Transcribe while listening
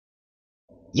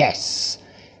Yes!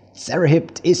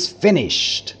 Zerahypt is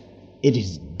finished! It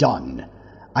is done.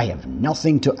 I have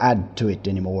nothing to add to it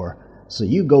anymore, so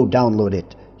you go download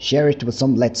it, share it with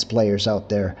some Let's Players out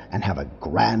there, and have a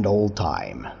grand old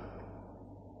time.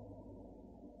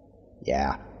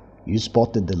 Yeah, you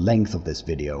spotted the length of this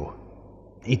video.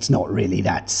 It's not really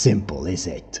that simple, is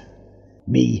it?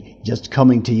 Me just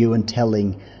coming to you and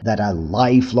telling that a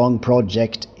lifelong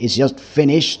project is just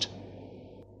finished?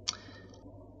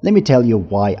 Let me tell you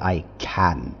why I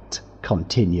can't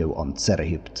continue on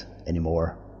Zerahypt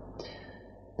anymore.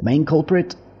 The main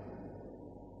culprit?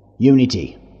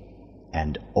 Unity.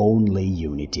 And only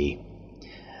Unity.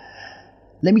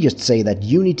 Let me just say that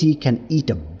Unity can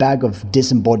eat a bag of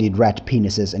disembodied rat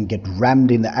penises and get rammed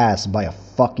in the ass by a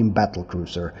fucking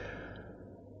battlecruiser.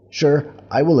 Sure,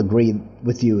 I will agree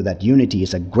with you that Unity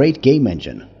is a great game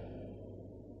engine.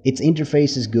 Its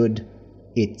interface is good,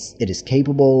 it is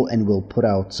capable and will put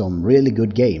out some really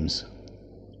good games.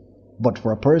 But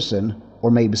for a person, or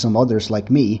maybe some others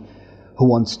like me, who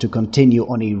wants to continue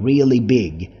on a really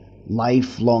big,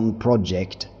 lifelong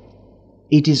project,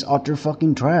 it is utter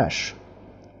fucking trash.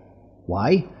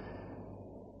 Why?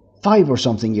 5 or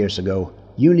something years ago,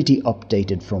 Unity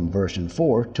updated from version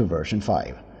 4 to version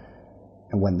 5.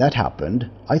 And when that happened,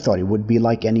 I thought it would be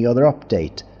like any other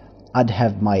update. I'd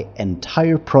have my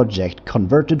entire project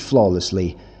converted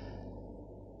flawlessly.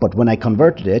 But when I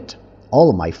converted it, all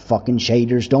of my fucking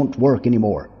shaders don't work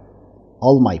anymore.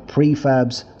 All my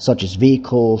prefabs, such as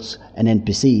vehicles and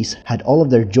NPCs, had all of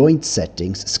their joint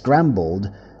settings scrambled,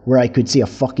 where I could see a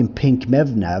fucking pink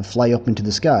MEVNAV fly up into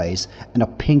the skies, and a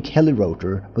pink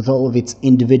helirotor with all of its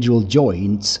individual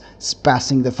joints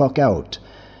spazzing the fuck out.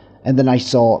 And then I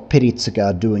saw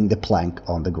Piritsuka doing the plank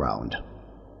on the ground.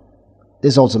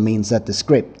 This also means that the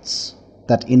scripts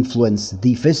that influence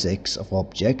the physics of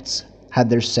objects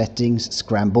had their settings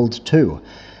scrambled too.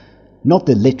 Not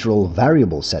the literal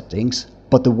variable settings,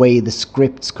 but the way the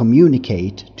scripts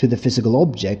communicate to the physical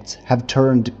objects have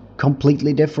turned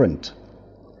completely different.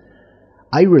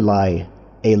 I rely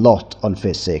a lot on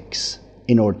physics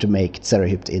in order to make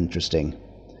Zerahypt interesting.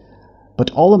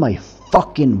 But all of my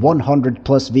fucking 100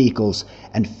 plus vehicles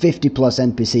and 50 plus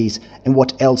NPCs and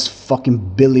what else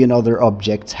fucking billion other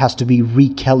objects has to be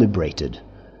recalibrated.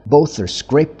 Both their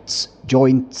scripts,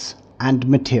 joints and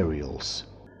materials.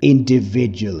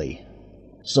 Individually.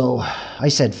 So I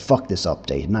said fuck this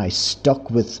update and I stuck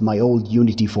with my old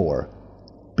Unity 4.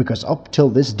 Because up till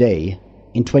this day,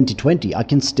 in 2020, I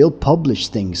can still publish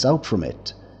things out from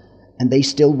it. And they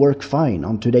still work fine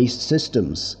on today's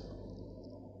systems.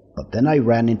 But then I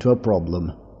ran into a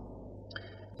problem.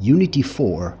 Unity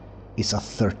 4 is a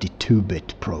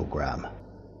 32-bit program.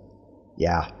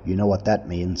 Yeah, you know what that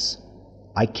means.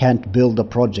 I can't build a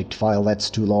project file that's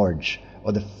too large,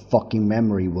 or the fucking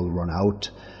memory will run out.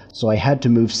 So I had to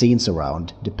move scenes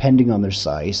around, depending on their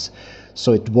size,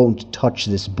 so it won't touch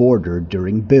this border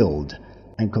during build,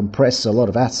 and compress a lot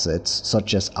of assets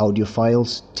such as audio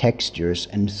files, textures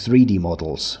and 3D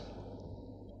models.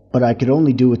 But I could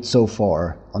only do it so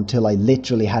far, until I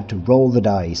literally had to roll the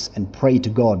dice and pray to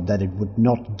God that it would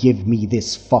not give me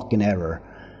this fucking error.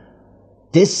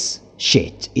 This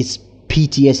shit is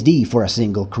PTSD for a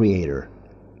single creator.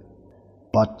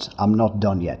 But I'm not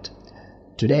done yet.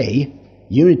 Today,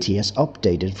 Unity has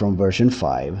updated from version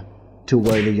 5 to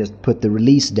where they just put the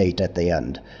release date at the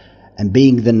end. And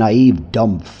being the naive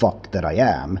dumb fuck that I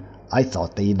am, I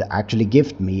thought they'd actually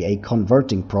gift me a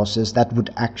converting process that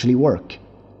would actually work.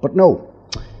 But no,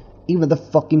 even the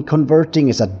fucking converting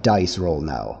is a dice roll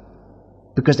now.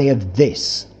 Because they have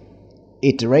this.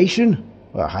 Iteration?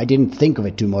 Well, I didn't think of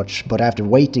it too much, but after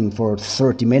waiting for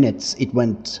 30 minutes, it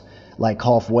went like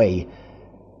halfway,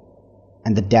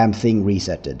 and the damn thing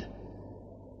resetted.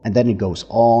 And then it goes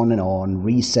on and on,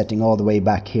 resetting all the way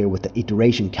back here with the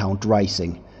iteration count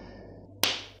rising.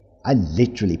 I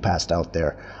literally passed out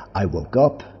there. I woke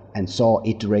up and saw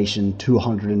iteration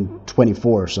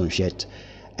 224 or some shit,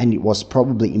 and it was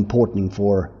probably importing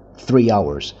for 3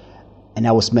 hours, and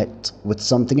I was met with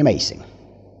something amazing.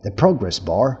 The progress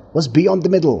bar was beyond the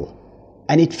middle,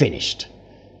 and it finished.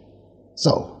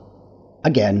 So,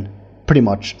 again, pretty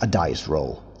much a dice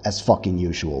roll, as fucking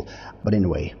usual. But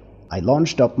anyway, I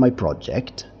launched up my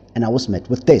project, and I was met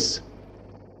with this.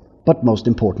 But most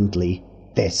importantly,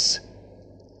 this.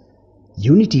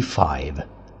 Unity 5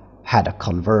 had a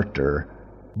converter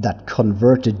that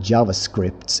converted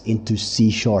JavaScripts into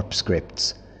C#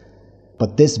 scripts.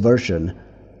 But this version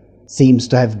seems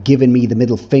to have given me the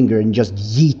middle finger and just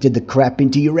yeeted the crap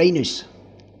into Uranus.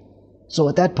 So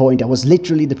at that point I was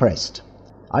literally depressed.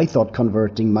 I thought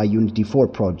converting my Unity 4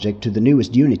 project to the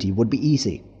newest Unity would be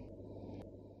easy.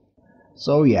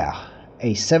 So yeah,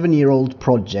 a 7-year-old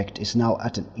project is now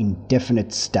at an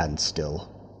indefinite standstill.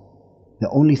 The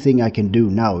only thing I can do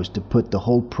now is to put the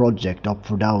whole project up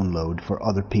for download for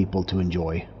other people to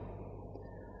enjoy.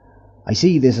 I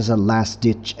see this as a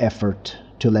last-ditch effort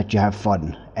to let you have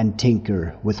fun and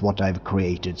tinker with what I've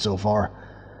created so far,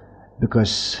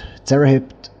 because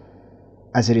Zerahypt,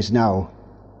 as it is now,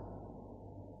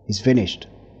 is finished.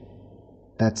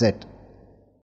 That's it.